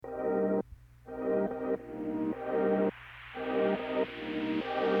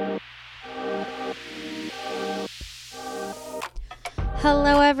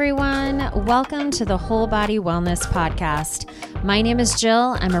Hello, everyone. Welcome to the Whole Body Wellness Podcast. My name is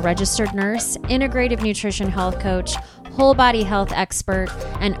Jill. I'm a registered nurse, integrative nutrition health coach, whole body health expert,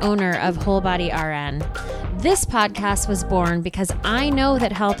 and owner of Whole Body RN. This podcast was born because I know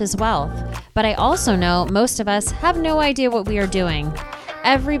that health is wealth, but I also know most of us have no idea what we are doing.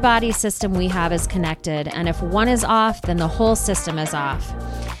 Every body system we have is connected, and if one is off, then the whole system is off.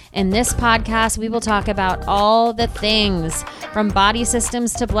 In this podcast, we will talk about all the things from body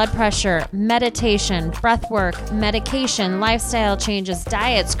systems to blood pressure, meditation, breath work, medication, lifestyle changes,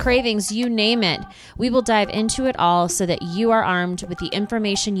 diets, cravings, you name it. We will dive into it all so that you are armed with the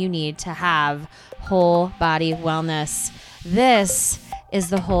information you need to have whole body wellness. This is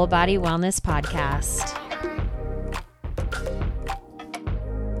the Whole Body Wellness Podcast.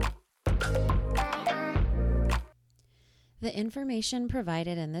 The information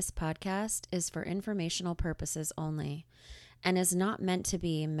provided in this podcast is for informational purposes only and is not meant to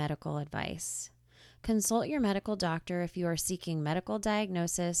be medical advice. Consult your medical doctor if you are seeking medical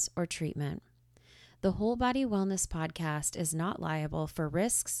diagnosis or treatment. The Whole Body Wellness Podcast is not liable for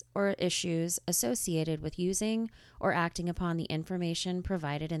risks or issues associated with using or acting upon the information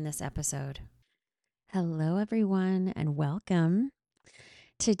provided in this episode. Hello, everyone, and welcome.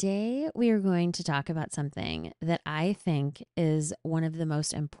 Today, we are going to talk about something that I think is one of the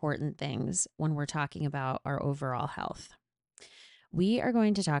most important things when we're talking about our overall health. We are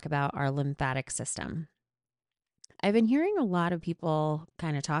going to talk about our lymphatic system. I've been hearing a lot of people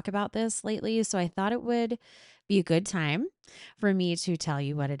kind of talk about this lately, so I thought it would be a good time for me to tell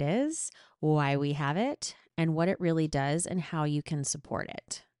you what it is, why we have it, and what it really does and how you can support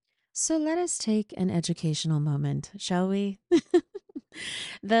it. So let us take an educational moment, shall we?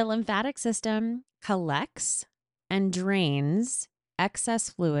 The lymphatic system collects and drains excess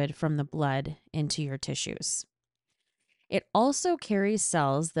fluid from the blood into your tissues. It also carries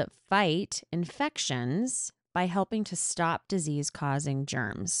cells that fight infections by helping to stop disease-causing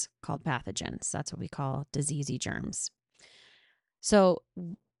germs called pathogens. That's what we call diseasey germs. So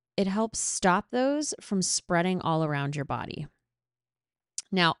it helps stop those from spreading all around your body.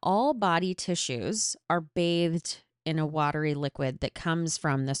 Now, all body tissues are bathed in a watery liquid that comes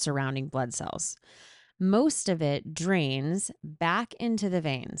from the surrounding blood cells. Most of it drains back into the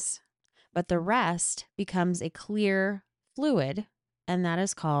veins, but the rest becomes a clear fluid, and that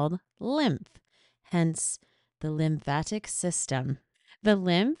is called lymph, hence the lymphatic system. The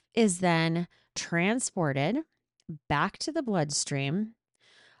lymph is then transported back to the bloodstream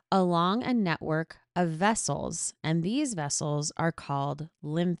along a network of vessels, and these vessels are called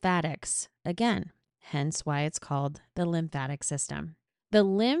lymphatics. Again, hence why it's called the lymphatic system. The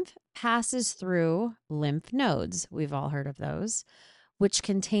lymph passes through lymph nodes, we've all heard of those, which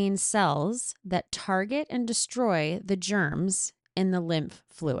contain cells that target and destroy the germs in the lymph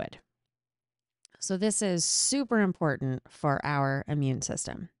fluid. So this is super important for our immune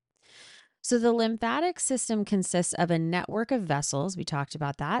system. So the lymphatic system consists of a network of vessels, we talked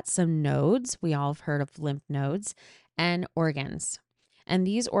about that, some nodes, we all have heard of lymph nodes, and organs. And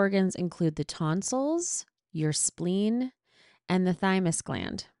these organs include the tonsils, your spleen, and the thymus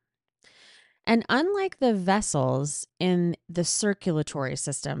gland. And unlike the vessels in the circulatory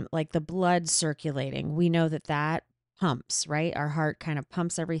system, like the blood circulating, we know that pumps, right? Our heart kind of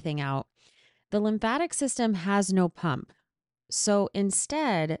pumps everything out. The lymphatic system has no pump. So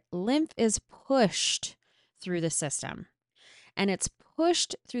instead, lymph is pushed through the system. And it's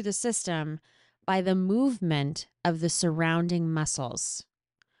pushed through the system by the movement of the surrounding muscles.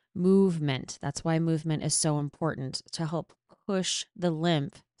 Movement. That's why movement is so important to help push the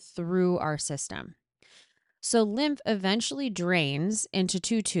lymph through our system. So lymph eventually drains into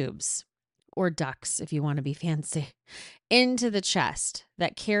two tubes, or ducts if you want to be fancy, into the chest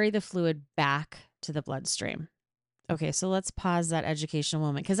that carry the fluid back to the bloodstream. Okay, so let's pause that educational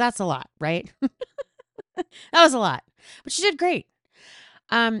moment because that's a lot, right? That was a lot, but you did great.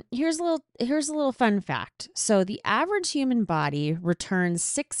 Here's a little fun fact. So the average human body returns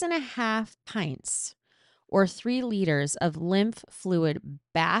 6.5 pints or 3 liters of lymph fluid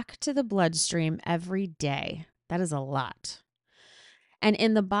back to the bloodstream every day. That is a lot. And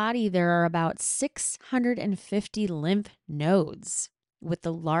in the body, there are about 650 lymph nodes, with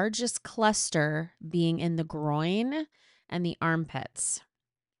the largest cluster being in the groin and the armpits.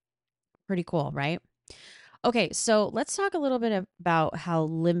 Pretty cool, right? Okay, so let's talk a little bit about how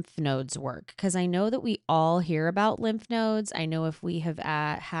lymph nodes work, because I know that we all hear about lymph nodes. I know if we have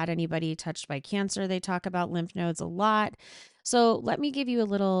had anybody touched by cancer, they talk about lymph nodes a lot. So let me give you a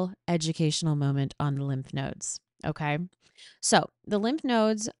little educational moment on the lymph nodes, okay? So the lymph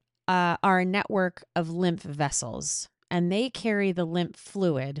nodes are a network of lymph vessels, and they carry the lymph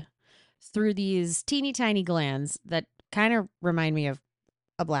fluid through these teeny tiny glands that kind of remind me of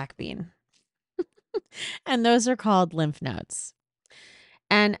a black bean. And those are called lymph nodes.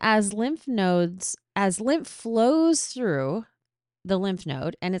 And as lymph flows through the lymph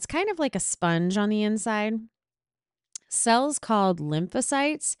node, and it's kind of like a sponge on the inside, cells called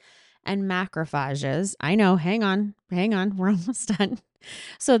lymphocytes and macrophages. I know, hang on, we're almost done.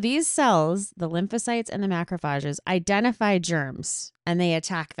 So these cells, the lymphocytes and the macrophages, identify germs and they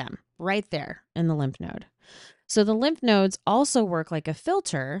attack them right there in the lymph node. So the lymph nodes also work like a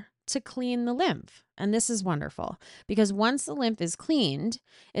filter to clean the lymph. And this is wonderful because once the lymph is cleaned,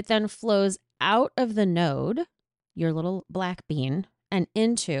 it then flows out of the node, your little black bean, and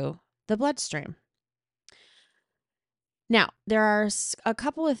into the bloodstream. Now, there are a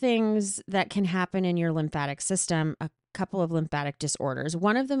couple of things that can happen in your lymphatic system, a couple of lymphatic disorders.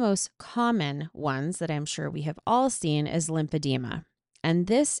 One of the most common ones that I'm sure we have all seen is lymphedema. And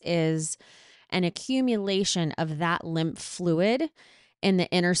this is an accumulation of that lymph fluid in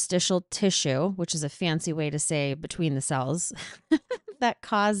the interstitial tissue, which is a fancy way to say between the cells, that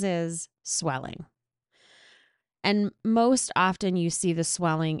causes swelling. And most often you see the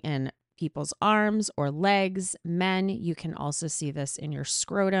swelling in people's arms or legs. Men, you can also see this in your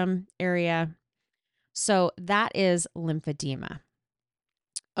scrotum area. So that is lymphedema.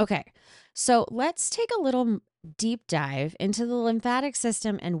 Okay, so let's take a little deep dive into the lymphatic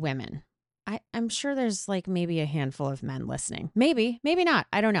system and women. I'm sure there's like maybe a handful of men listening. Maybe not.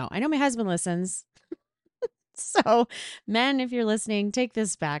 I don't know. I know my husband listens. So men, if you're listening, take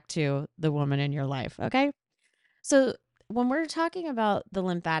this back to the woman in your life, okay? So when we're talking about the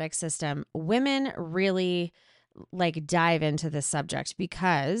lymphatic system, women really like dive into this subject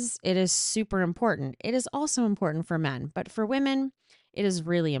because it is super important. It is also important for men, but for women, it is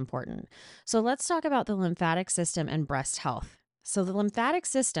really important. So let's talk about the lymphatic system and breast health. So the lymphatic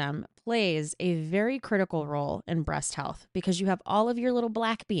system plays a very critical role in breast health because you have all of your little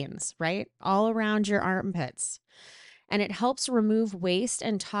black beans, right? All around your armpits. And it helps remove waste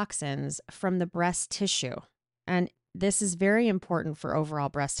and toxins from the breast tissue. And this is very important for overall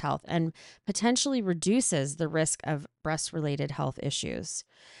breast health and potentially reduces the risk of breast-related health issues.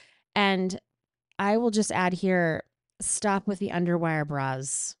 And I will just add here, stop with the underwire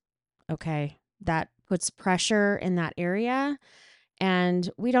bras, okay? That puts pressure in that area, and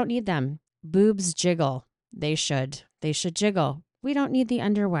we don't need them. Boobs jiggle. They should jiggle. We don't need the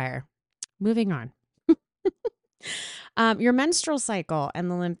underwire. Moving on. Your menstrual cycle and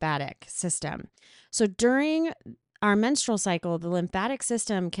the lymphatic system. So during our menstrual cycle, the lymphatic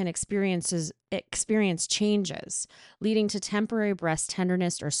system can experience changes, leading to temporary breast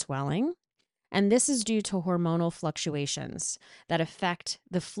tenderness or swelling. And this is due to hormonal fluctuations that affect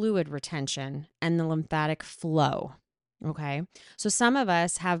the fluid retention and the lymphatic flow. Okay. So some of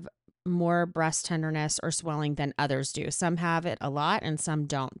us have more breast tenderness or swelling than others do. Some have it a lot and some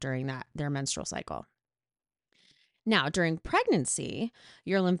don't during their menstrual cycle. Now, during pregnancy,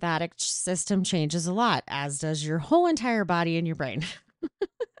 your lymphatic system changes a lot, as does your whole entire body and your brain.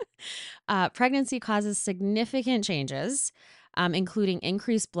 Pregnancy causes significant changes, including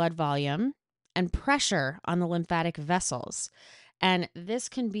increased blood volume and pressure on the lymphatic vessels. And this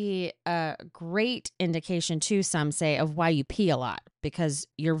can be a great indication, too, some say, of why you pee a lot, because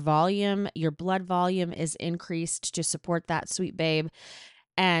your blood volume is increased to support that sweet babe.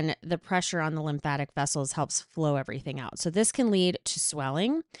 And the pressure on the lymphatic vessels helps flow everything out. So this can lead to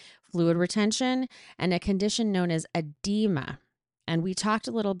swelling, fluid retention, and a condition known as edema. And we talked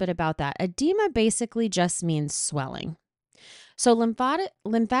a little bit about that. Edema basically just means swelling. So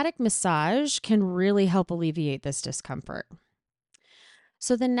lymphatic massage can really help alleviate this discomfort.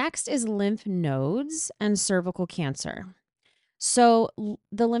 So the next is lymph nodes and cervical cancer. So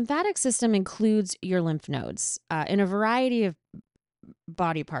the lymphatic system includes your lymph nodes in a variety of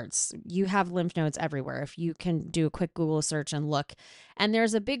body parts. You have lymph nodes everywhere. If you can do a quick Google search and look. And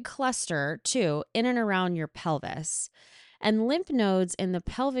there's a big cluster too in and around your pelvis. And lymph nodes in the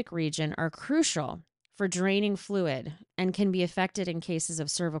pelvic region are crucial for draining fluid and can be affected in cases of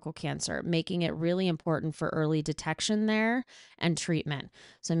cervical cancer, making it really important for early detection there and treatment.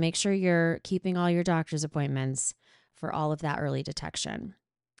 So make sure you're keeping all your doctor's appointments for all of that early detection.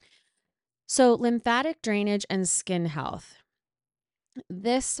 So lymphatic drainage and skin health.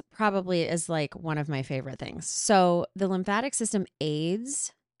 This probably is like one of my favorite things. So the lymphatic system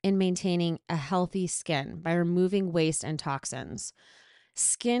aids in maintaining a healthy skin by removing waste and toxins.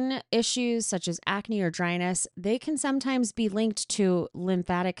 Skin issues such as acne or dryness, they can sometimes be linked to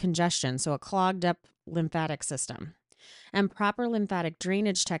lymphatic congestion, so a clogged up lymphatic system. And proper lymphatic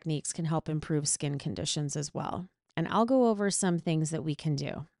drainage techniques can help improve skin conditions as well. And I'll go over some things that we can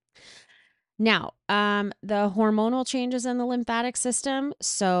do. Now, the hormonal changes in the lymphatic system.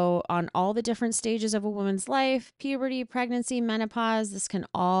 So, on all the different stages of a woman's life, puberty, pregnancy, menopause, this can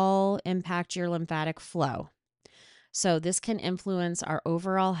all impact your lymphatic flow. So, this can influence our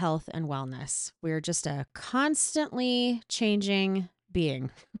overall health and wellness. We're just a constantly changing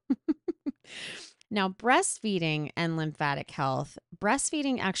being. Now, breastfeeding and lymphatic health.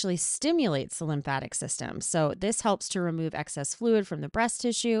 Breastfeeding actually stimulates the lymphatic system. So, this helps to remove excess fluid from the breast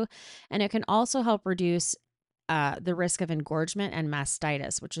tissue, and it can also help reduce the risk of engorgement and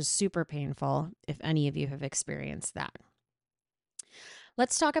mastitis, which is super painful if any of you have experienced that.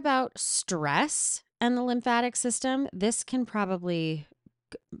 Let's talk about stress and the lymphatic system. This can probably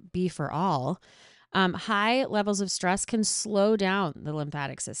be for all. High levels of stress can slow down the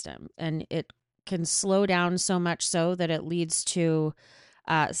lymphatic system, and it can slow down so much so that it leads to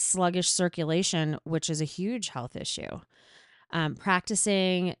sluggish circulation, which is a huge health issue.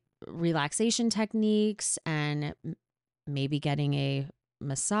 Practicing relaxation techniques and maybe getting a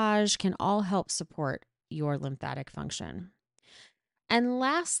massage can all help support your lymphatic function. And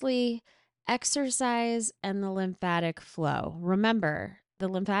lastly, exercise and the lymphatic flow. Remember, the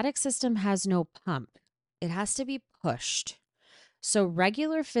lymphatic system has no pump, it has to be pushed. So,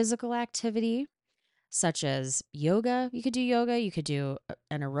 regular physical activity, such as yoga, you could do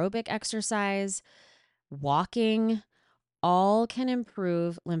an aerobic exercise, walking, all can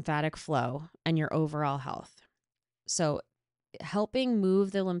improve lymphatic flow and your overall health. So, helping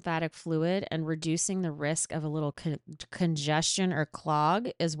move the lymphatic fluid and reducing the risk of a little congestion or clog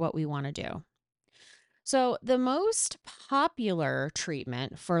is what we want to do. So, the most popular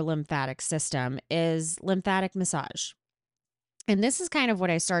treatment for lymphatic system is lymphatic massage. And this is kind of what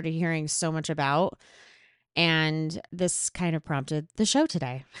I started hearing so much about. And this kind of prompted the show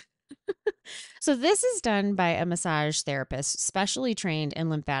today. So, this is done by a massage therapist, specially trained in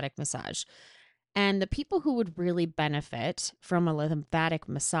lymphatic massage. And the people who would really benefit from a lymphatic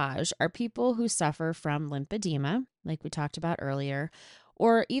massage are people who suffer from lymphedema, like we talked about earlier,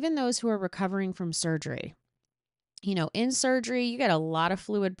 or even those who are recovering from surgery. You know, in surgery, you get a lot of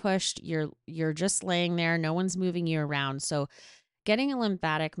fluid pushed. You're just laying there, no one's moving you around. So getting a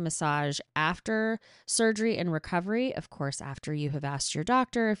lymphatic massage after surgery and recovery, of course, after you have asked your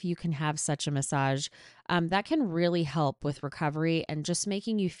doctor if you can have such a massage, that can really help with recovery and just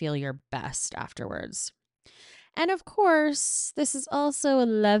making you feel your best afterwards. And of course, this is also a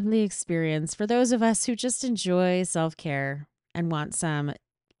lovely experience for those of us who just enjoy self-care and want some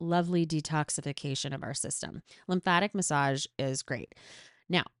lovely detoxification of our system. Lymphatic massage is great.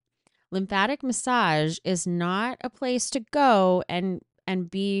 Now, lymphatic massage is not a place to go and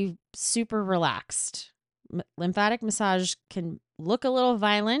be super relaxed. Lymphatic massage can look a little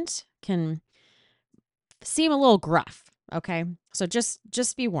violent, can seem a little gruff, okay? So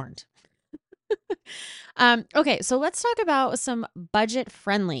just be warned. Okay, so let's talk about some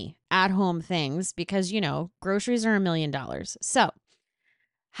budget-friendly at-home things because, groceries are $1 million. So,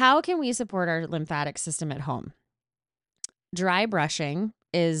 how can we support our lymphatic system at home? Dry brushing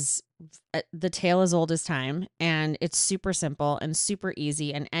is the tale as old as time, and it's super simple and super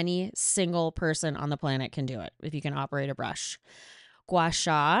easy, and any single person on the planet can do it if you can operate a brush. Gua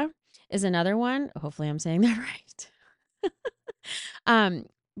sha is another one. Hopefully I'm saying that right.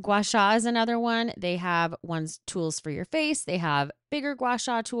 Gua sha is another one. They have tools for your face. They have bigger gua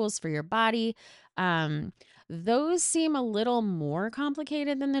sha tools for your body. Those seem a little more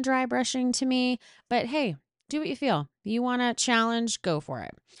complicated than the dry brushing to me, but hey, do what you feel. You want to challenge, go for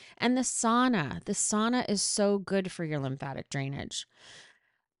it. And the sauna is so good for your lymphatic drainage.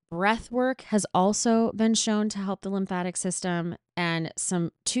 Breath work has also been shown to help the lymphatic system. And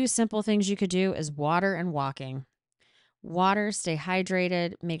two simple things you could do is water and walking. Water, stay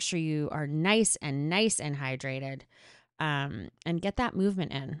hydrated, make sure you are nice and hydrated, and get that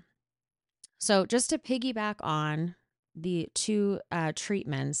movement in. So just to piggyback on the two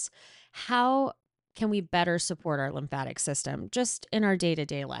treatments, how can we better support our lymphatic system just in our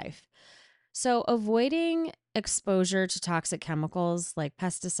day-to-day life? So avoiding exposure to toxic chemicals like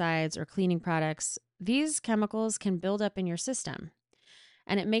pesticides or cleaning products, these chemicals can build up in your system,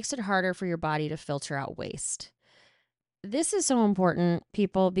 and it makes it harder for your body to filter out waste. This is so important,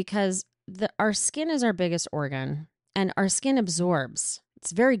 people, because our skin is our biggest organ, and our skin absorbs.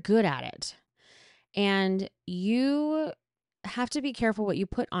 It's very good at it. And you have to be careful what you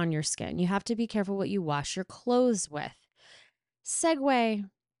put on your skin. You have to be careful what you wash your clothes with. Segue.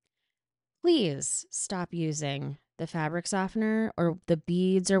 Please stop using the fabric softener or the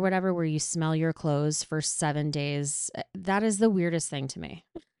beads or whatever where you smell your clothes for 7 days. That is the weirdest thing to me.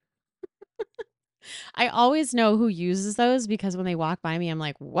 I always know who uses those because when they walk by me, I'm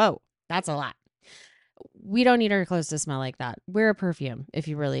like, whoa, that's a lot. We don't need our clothes to smell like that. Wear a perfume if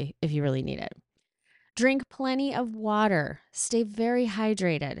you really need it. Drink plenty of water. Stay very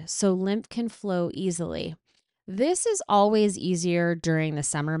hydrated so lymph can flow easily. This is always easier during the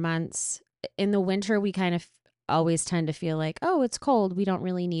summer months. In the winter, we kind of always tend to feel like, oh, it's cold. We don't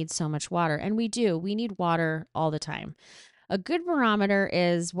really need so much water. And we do. We need water all the time. A good barometer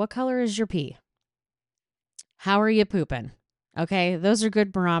is, what color is your pee? How are you pooping? Okay, those are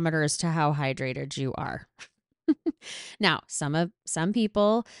good barometers to how hydrated you are. Now, some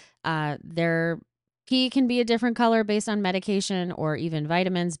people, their pee can be a different color based on medication or even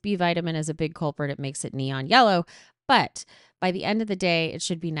vitamins. B vitamin is a big culprit. It makes it neon yellow. But by the end of the day, it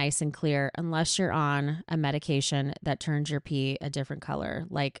should be nice and clear unless you're on a medication that turns your pee a different color,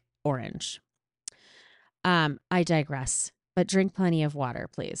 like orange. I digress, but drink plenty of water,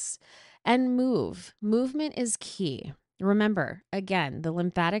 please. And move. Movement is key. Remember, again, the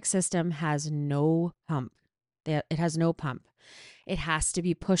lymphatic system has no pump. It has no pump. It has to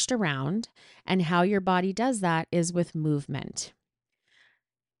be pushed around, and how your body does that is with movement.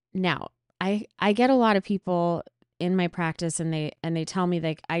 Now, I get a lot of people in my practice and they tell me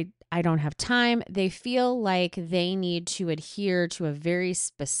like I don't have time. They feel like they need to adhere to a very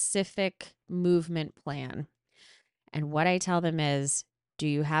specific movement plan. And what I tell them is, do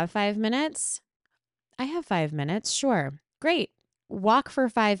you have 5 minutes? I have 5 minutes. Sure. Great. Walk for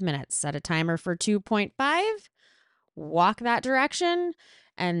 5 minutes. Set a timer for 2.5. Walk that direction.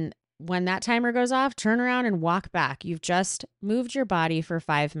 And when that timer goes off, turn around and walk back. You've just moved your body for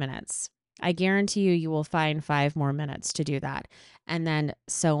 5 minutes. I guarantee you will find 5 more minutes to do that. And then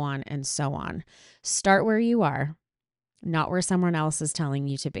so on and so on. Start where you are, not where someone else is telling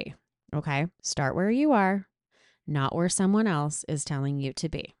you to be. Okay? Start where you are, not where someone else is telling you to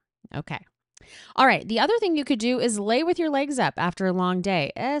be. Okay. All right. The other thing you could do is lay with your legs up after a long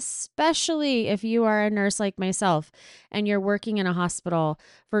day, especially if you are a nurse like myself and you're working in a hospital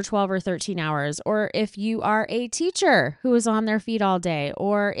for 12 or 13 hours, or if you are a teacher who is on their feet all day,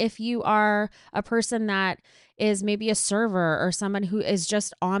 or if you are a person that is maybe a server or someone who is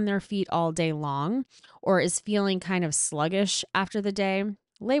just on their feet all day long or is feeling kind of sluggish after the day.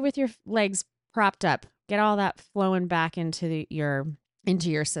 Lay with your legs propped up. Get all that flowing back into your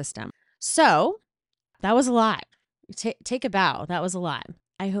system. So that was a lot. Take a bow. That was a lot.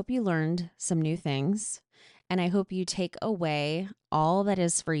 I hope you learned some new things, and I hope you take away all that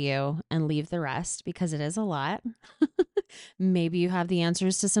is for you and leave the rest, because it is a lot. Maybe you have the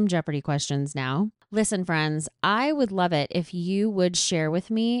answers to some Jeopardy questions now. Listen, friends, I would love it if you would share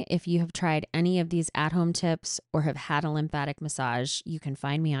with me if you have tried any of these at-home tips or have had a lymphatic massage. You can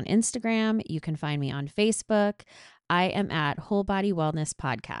find me on Instagram. You can find me on Facebook. I am at Whole Body Wellness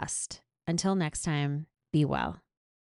Podcast. Until next time, be well.